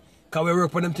 Crazy. Because we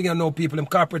work on them things and know people, them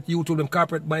corporate YouTube, them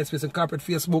corporate MySpace, and corporate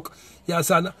Facebook. You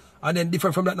understand? And then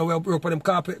different from that now, we work on them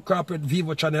corporate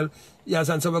Vivo channel. You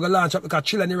understand? So we're going to launch up because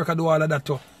Chilean record do all of that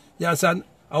too. You understand?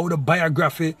 I would have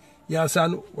biography. You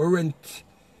understand? We rent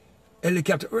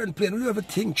helicopter, rent plane, we do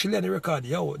everything. Chilean record,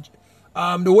 yo. The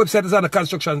website is under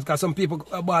construction because some people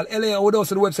about LA would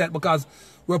also the website because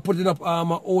we're putting up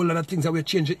all of the things that we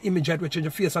change the image, we change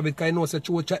the face of it because you know that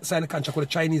you sign a contract with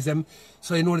the Chinese them,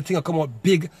 so you know the thing will come out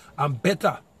big and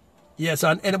better. Yes,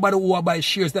 and anybody who will buy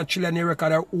shares that Chilean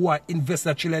record or who invest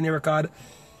that Chilean record,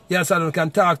 yes, and we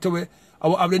can talk to it. I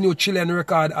will have the new Chilean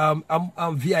record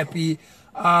VIP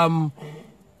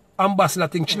ambassador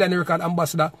thing, Chilean record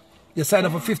ambassador. You sign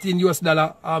up for $15 US.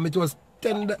 It was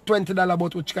 $20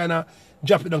 about which kind of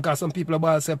drop it down because some people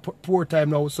about say poor time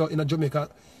now, so in Jamaica.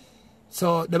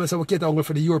 So they say we cater only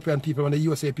for the European people and the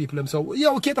USA people. So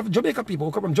yeah, we cater for Jamaica people.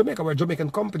 We come from Jamaica, we're a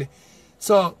Jamaican company.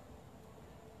 So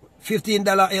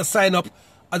 $15 you sign up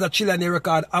as a Chilean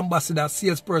record ambassador,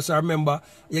 salesperson, remember.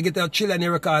 You get a Chilean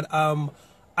record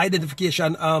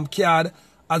identification card,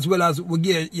 as well as we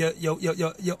get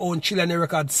your own Chilean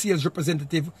record sales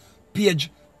representative page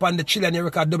on the Chilean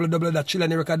record,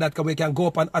 www.chileanrecord.com, where you can go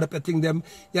up and add up your thing them,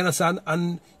 you understand,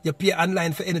 and you pay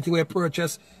online for anything we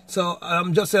purchase. So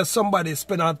just say somebody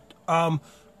spend at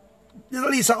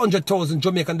least 100,000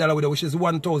 Jamaican dollar with it, which is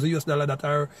 1,000 US dollar, that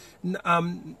are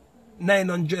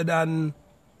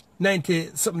 990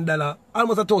 something dollar,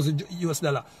 almost 1,000 US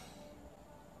dollar.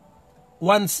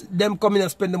 Once them come in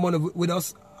and spend the money with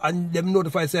us, and them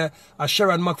notify say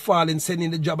Sharon McFarlane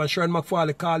sending the job, and Sharon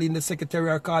McFarlane calling the secretary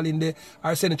or calling the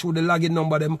or sending through the login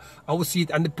number them, I will see it,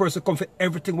 and the person come for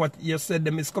everything what you said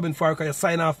them is coming for, because you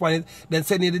sign off on it, then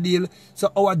send you the deal.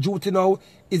 So our duty now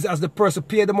is, as the person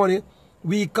pay the money,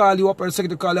 we call you up, or the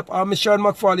secretary call you up, Miss Sharon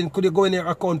McFarlane, could you go in your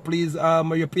account please,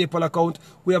 or your PayPal account?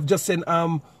 We have just sent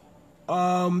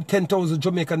 10,000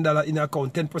 Jamaican dollar in your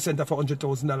account, 10% of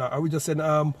 $100,000, or we just send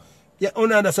yeah,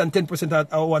 only understand 10%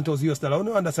 at our 1,000 US dollar.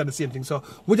 Only understand the same thing. So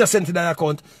we just sent to that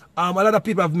account. A lot of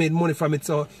people have made money from it.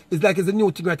 So it's like it's a new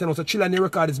thing right now. So Chilean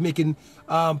record is making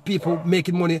people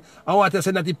making money. I want to say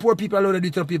that the poor people are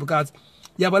already to people because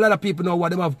You have a lot of people now what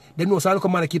them have, they know so look a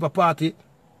man keep a party.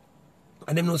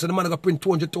 And them know so the man go print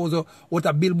 200,000 out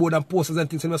of billboard and posters and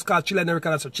things. And it's called Chilling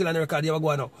Record. So Chilling Record, you ever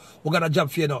go now? We got a job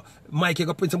for you now. Mike, you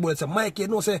go print some board and say, Mike, you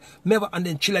know, say, never. And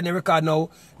then Chilling Record now,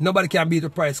 nobody can beat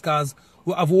the price because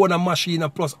we have one machine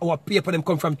and plus our paper them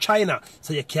come from China.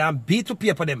 So you can't beat the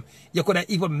paper them. You could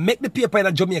even make the paper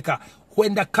in Jamaica.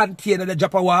 When the container they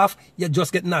drop off, you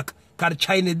just get knocked. Because the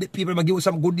Chinese people will give you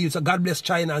some good deals. So God bless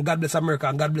China and God bless America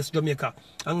and God bless Jamaica.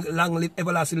 And long live,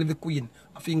 everlasting live the Queen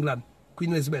of England,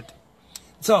 Queen Elizabeth.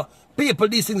 So, people,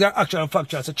 these things are actual and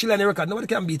factual. So, Chile and record, nobody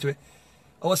can beat it.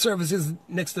 Our service is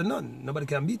next to none. Nobody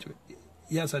can beat it.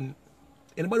 Yes, and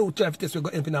anybody who try to test will go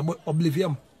in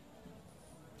oblivion.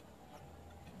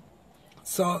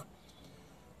 So,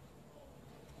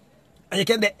 and you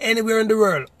can do anywhere in the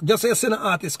world. Just say you send an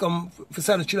artist come for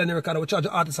sign a Chile and record, we charge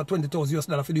the artist at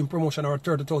 $20,000 for doing promotion or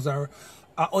 30,000 or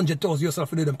 $100,000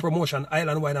 for doing promotion,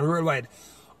 island-wide and worldwide.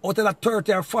 Out of that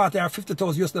 30 or 40 or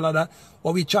 $50,000 that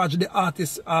what we charge the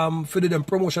artist for doing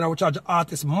promotion, or we charge the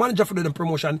artist manager for doing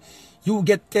promotion, you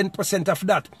get 10% of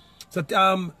that. So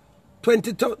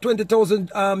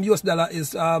 $20,000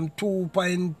 is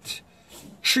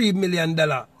 $2.3 million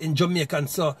in Jamaican.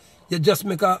 So you just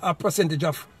make a percentage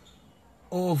of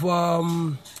let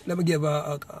me give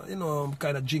you know, I'm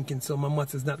kind of drinking, so my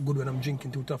math is not good when I'm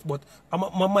drinking too tough, but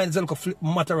my mind is a little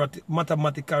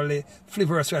mathematically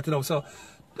frivolous right now. So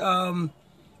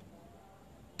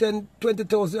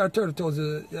 20,000 or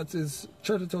 30,000, that is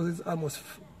 30,000 is almost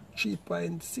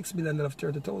 $3.6 million of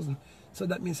 30,000. So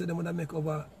that means that they would make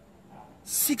over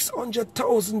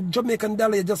 600,000 Jamaican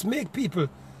dollars. You just make people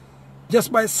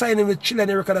just by signing with Chile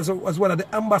and record as one of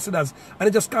the ambassadors, and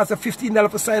it just costs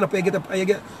 $15 for sign up. And you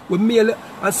get with mail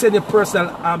and send your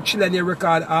personal Chile and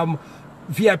record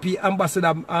VIP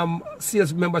ambassador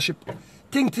sales membership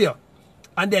thing to you,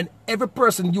 and then every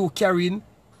person you carrying,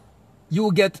 you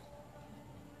get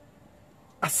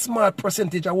a small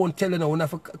percentage. I won't tell you now, when I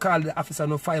call the officer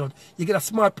and find out. You get a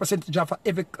small percentage of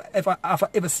every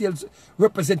sales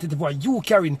representative what you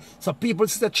carrying. So people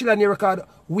say Chile and record,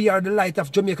 we are the light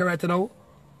of Jamaica right now.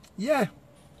 Yeah.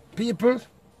 People,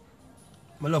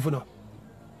 I love you now.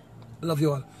 I love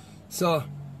you all. So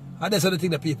that's the thing,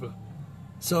 the people.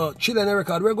 So Chile and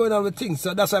record, we're going on with things.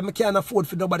 So that's why I can't afford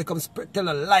for nobody come tell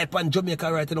a lie on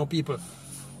Jamaica right now, people.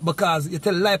 Because you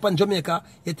tell lie on Jamaica,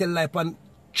 you tell lie on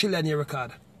Chile and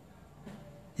record.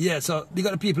 Yeah, so they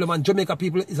got the people, man. Jamaica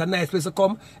people is a nice place to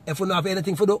come. If you don't have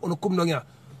anything for do, you come down here.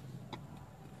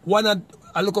 One, I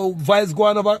look at vibes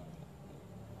going over.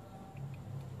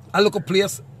 I look at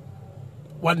place.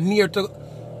 One near to.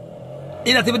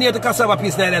 It's not even near to Cassava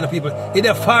piece now, people. It's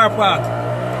a far apart.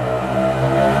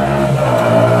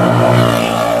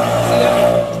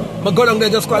 See, I go down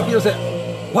there just call people and say,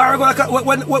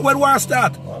 when war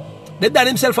start? The dad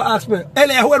himself asked me,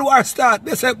 Elia, when war start?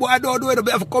 They said, boy, I don't do it.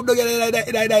 I have to come down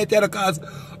here because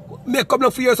me come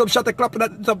down for you some shot a clap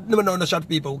that no shot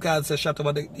people who can't say shot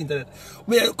over the internet.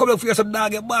 Me come down for you some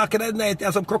dog barking at night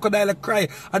and some crocodile cry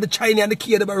and the Chinese and the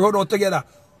kid they run out together.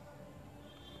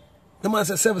 The man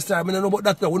said 7-star, I don't know about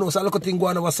that now. We know so a little thing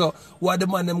going over so why the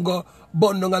man them go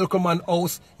burn down a local man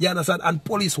house, you understand? And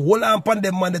police hold on upon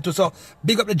them man too. So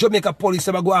big up the Jamaica police,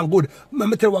 they go on good. Let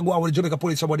me tell you what go on with the Jamaica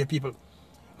police about the people.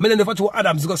 I don't know if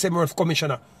Adams is going to say more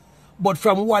commissioner. But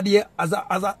from what year, as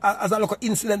a local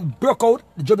incident broke out,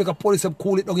 the Jamaica police have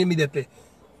cooled it down immediately.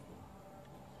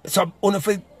 So, only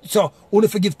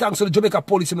give thanks to the Jamaica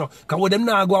police, you know. Because when them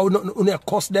now go out, only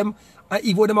cost them. And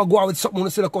even when them go out with something, only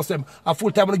still cost them. A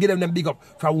full time, only give them big up.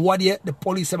 From what year, the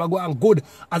police have go on good.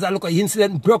 As a local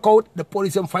incident broke out, the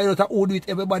police have find out who do it,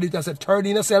 everybody just said, turn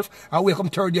in yourself, and we come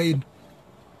turn you in.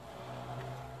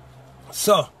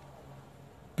 So,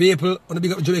 people, on the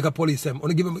big up Jamaica police, them, on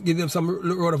give them some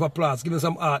round of applause, give them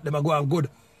some art, them are going good.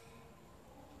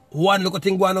 One little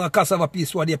thing going on a Cassava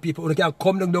piece where there people, you can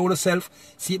come down yourself,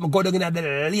 see it go down in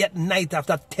the late night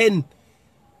after 10.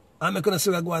 I'm going to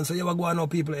say go on, so you go on now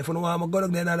people. If you don't want to go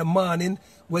down there in the morning,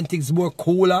 when things more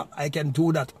cooler, I can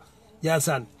do that. You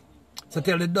understand? So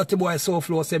tell the dirty boy so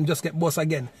flow, same just get boss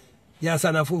again. You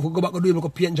understand? If we go back to do it, we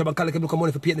paint job and collect him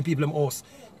money for painting the people in the house.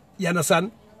 You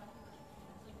understand?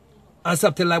 And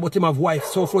stop telling about him have wife.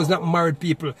 Soflo is not married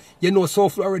people. You know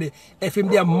Soflo already. If him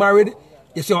they are married,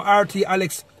 you see RT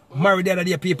Alex married the other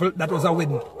day people, that was a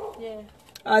wedding. Yeah.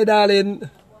 Hi darling.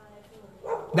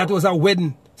 That was a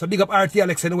wedding. So big up RT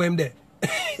Alex anyway him there.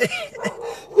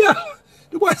 Yeah.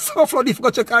 The boy Soflo if you go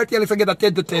check RT Alex and get a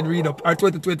 10 to 10 read up or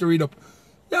 20 to 20 read up.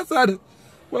 Yes sir.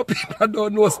 Well people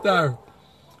don't know star.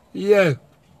 Yeah.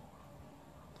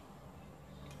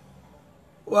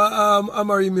 Well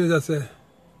Amari Mills I say.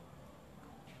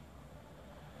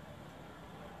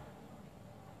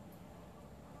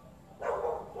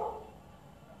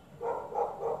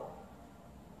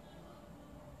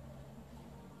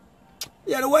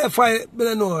 Yeah, the Wi-Fi, I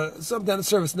don't know, sometimes the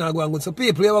service not going good. So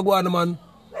people, you ever go on, man,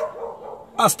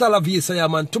 hasta la vista, yeah,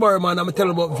 man. Tomorrow, man, I'm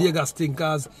telling about Vegas thing,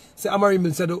 because say,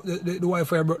 Amarim said the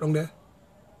Wi-Fi broke down there.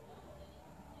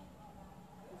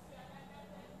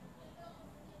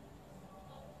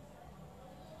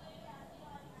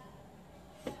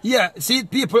 Yeah, see,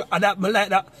 people, and that, like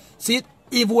that. See it,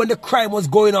 even when the crime was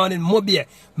going on in Mobile,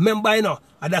 remember, you know,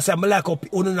 and that's why I like how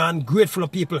ungrateful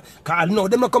of people. Because I know,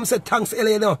 them not come say thanks,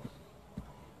 LA, you know.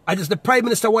 I just the Prime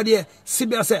Minister what here, see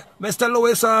me and say, Mr.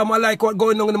 Lewis, I like what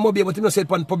going on in the Mobile, but he not say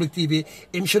it on public TV.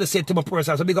 Him should have said to my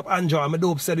person, so big up Andrew, I'm a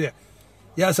dope said there.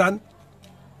 You understand?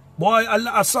 Boy,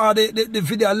 I saw the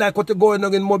video, I like what going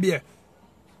on in Mobile.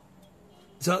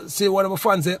 So, see, one of my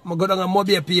fans say, I go down on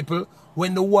Mobile people,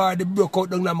 when the war they broke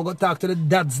out down there, I go talk to the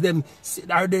dads, them,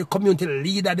 or the community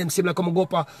leader, them, seem like I'm go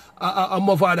up a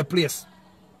Mavado place.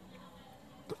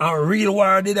 A real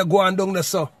war did go on down there,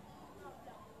 so.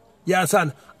 You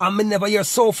understand? And I never hear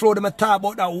so flow them talk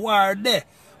about that war there.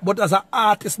 But as an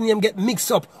artist name get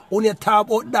mixed up, only talk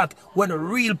about that when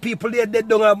real people there dead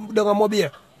down a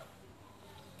Mobile.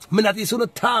 I not used to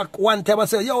talk one time I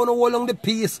say, yo, no hold on the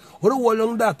peace, no hold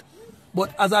on that.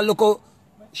 But as I look out,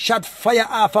 shot fire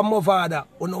off of Mavado,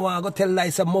 you know I go tell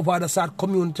lies that Mavado start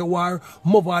community war,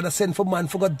 Mavado send for man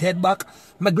for go dead back.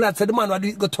 I'm glad say the man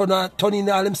would go turn in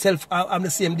all himself on the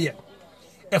same day.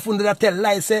 If you don't tell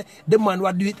lies, say the man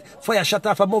would do it, fire shot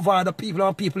off of Mavado people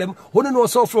and people, who don't know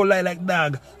so flow lie like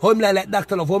dog, how him lie like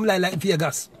Dr. Love, how him lie like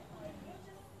Vegas.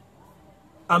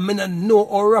 And I don't know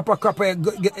how rapper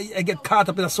crapper get caught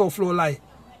up in a so flow lie.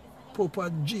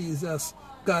 Papa Jesus,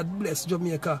 God bless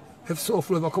Jamaica. If so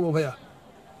flow ever come over here.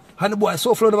 And the boy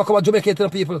so flow never come to Jamaica to the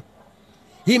people.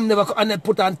 Him never and then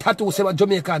put on tattoos about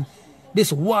Jamaican.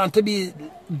 This want to be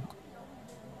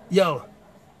yo.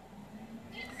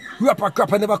 Rapper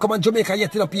crapper never come on Jamaica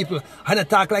yet to the people. And they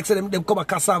talk like say them come a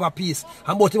cassava piece.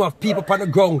 And both him have people on the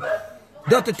ground.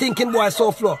 Don't you thinking boy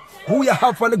so flow. Who you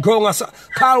have on the ground?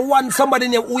 Call one somebody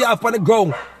name who you have on the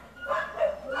ground.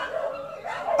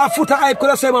 A footer hype could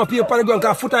have said my people on the ground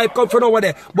because footer hype come from over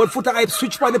there. But footer hype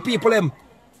switch for the people them.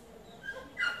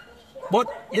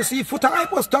 But you see, footer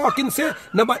hype was talking, say,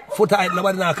 nobody footer hype,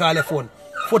 nobody not call the phone.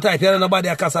 Footer hype, you know nobody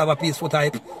a cassava piece, footer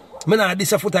hype. Me not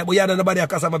this a footer hype, but you know nobody a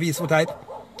cassava piece, footer hype.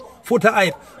 Footer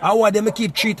hype, I want them to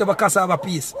keep treat of a cassava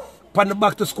piece. Pan the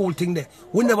back to school thing there.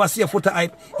 We never see a footer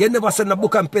hype. You never send a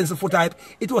book and pencil footer hype.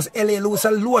 It was L.A. Lewis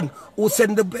alone who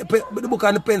send the book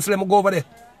and the pencil and go over there.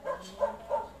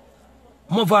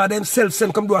 Mavado himself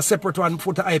send come do a separate one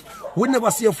footer hype. We never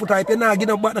see a footer hype. You not give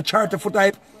them back the charter footer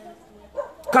hype.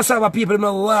 Cassava people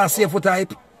don't want to see a footer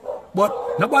hype.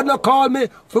 But nobody not call me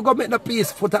for go make the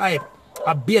piece footer hype.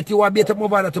 I bet you want to beat up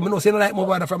Mavado to me. No say no like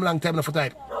Mavado from a long time the footer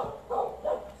hype.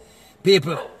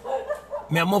 People,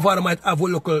 me and Mavado might have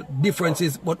local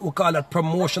differences, but we call that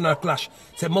promotional clash.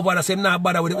 Say Mavado say nah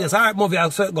bother with it. Yes, alright Mavado, I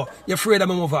saw it go. You're afraid of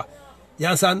me Mavado. You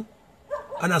understand?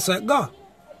 And I saw it go.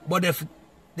 But if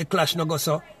the clash no go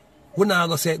so, we not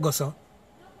go say it go so.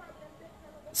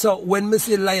 So when me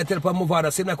see liar tell pan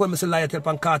Mavado, same like when me see liar tell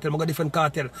pan Cartel, I go different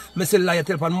Cartel. Me see liar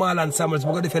tell pan Marlon Samuels,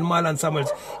 I go different Marlon Samuels.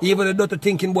 Even the daughter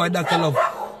thinking boy Dr. Love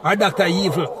or Dr.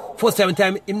 Evil. First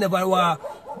time him never want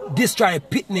destroy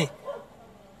Pitney.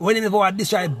 When he never want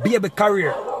destroy baby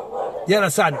career. You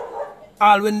understand?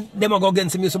 All when them go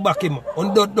against him, used to back him.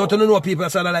 And don't know people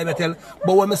that's all the life I tell.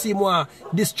 But when I see more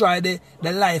destroy the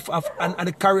life of and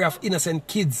the career of innocent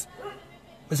kids.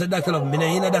 I said, Dr. Love, I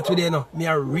know that today, no. Me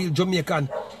a real Jamaican.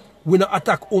 We don't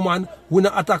attack women, we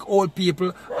don't attack old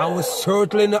people, and we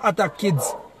certainly don't attack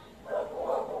kids.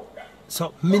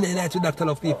 So, I know that to Dr.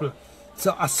 Love people.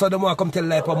 So, I saw them want to come tell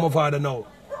life of Mavado now.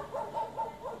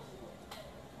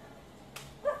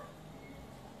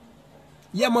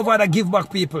 Yeah, Mavado give back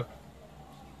people.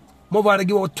 Mavado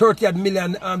give out 30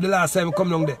 million the last time I come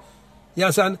down there. You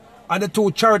understand? And the two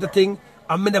charity thing,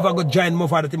 and I never go join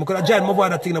Mavado thing. Because I join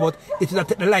Mavado thing about it will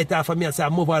take the light off of me and say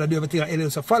Mavado do everything and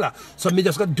else follow. So me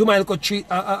just got do my little treat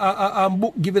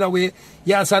book giving away.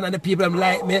 You understand? And the people them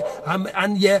like me.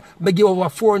 And yeah, I give over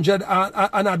 400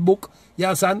 on that book. You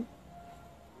understand?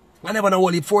 I never know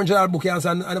what it 400 book, you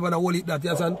understand? I never know what it that, you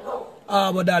understand?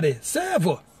 But daddy, save.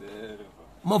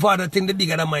 Mavado think the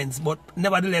bigger the minds, but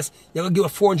nevertheless, you're going to give a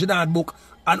 400 book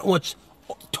and watch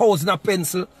 1,000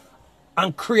 pencil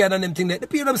and crayon and them thing there. The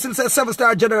people them still say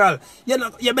 7-star general.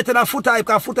 You're better than foot type,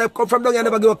 because foot type come from down here,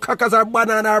 never give a crackers or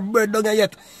banana or bread down here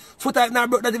yet. Foot type now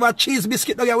not even a cheese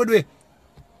biscuit down here with we.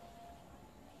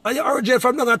 And you origin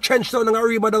from down a Trenchtown, down a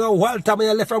Reba, down a Waltham, and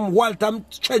you left from Waltham,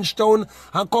 Trenchtown,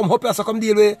 and come up here so come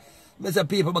deal with. I say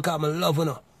people because I love you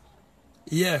know.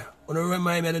 Yeah, when I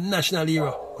remind me of the national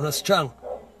hero, when I'm strong.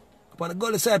 On the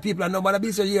gully side, people are nobody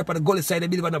business here. On the gully side, they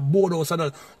build on a board house and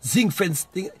a zinc fence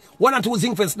thing. 1 and 2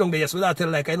 zinc fence down there, yes, without tell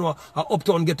like I know a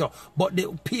uptown ghetto. But the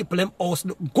people, them house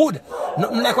look good.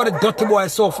 Nothing like what the dirty boy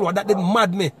saw floor. That did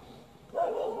mad me.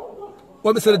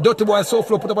 When me say the dirty boy saw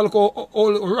floor, put up a look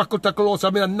all rackle tackle house. I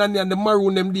mean, a nanny and the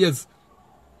maroon them days.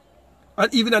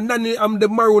 And even a nanny and the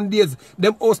maroon days,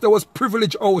 them house that was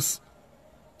privileged house.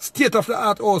 State of the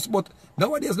art house. But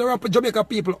nowadays, the rapper Jamaica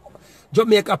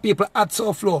people at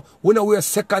soft floor, we know we're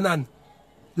second hand.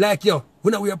 Like you,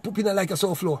 we know we're pooping like a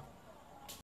soft floor.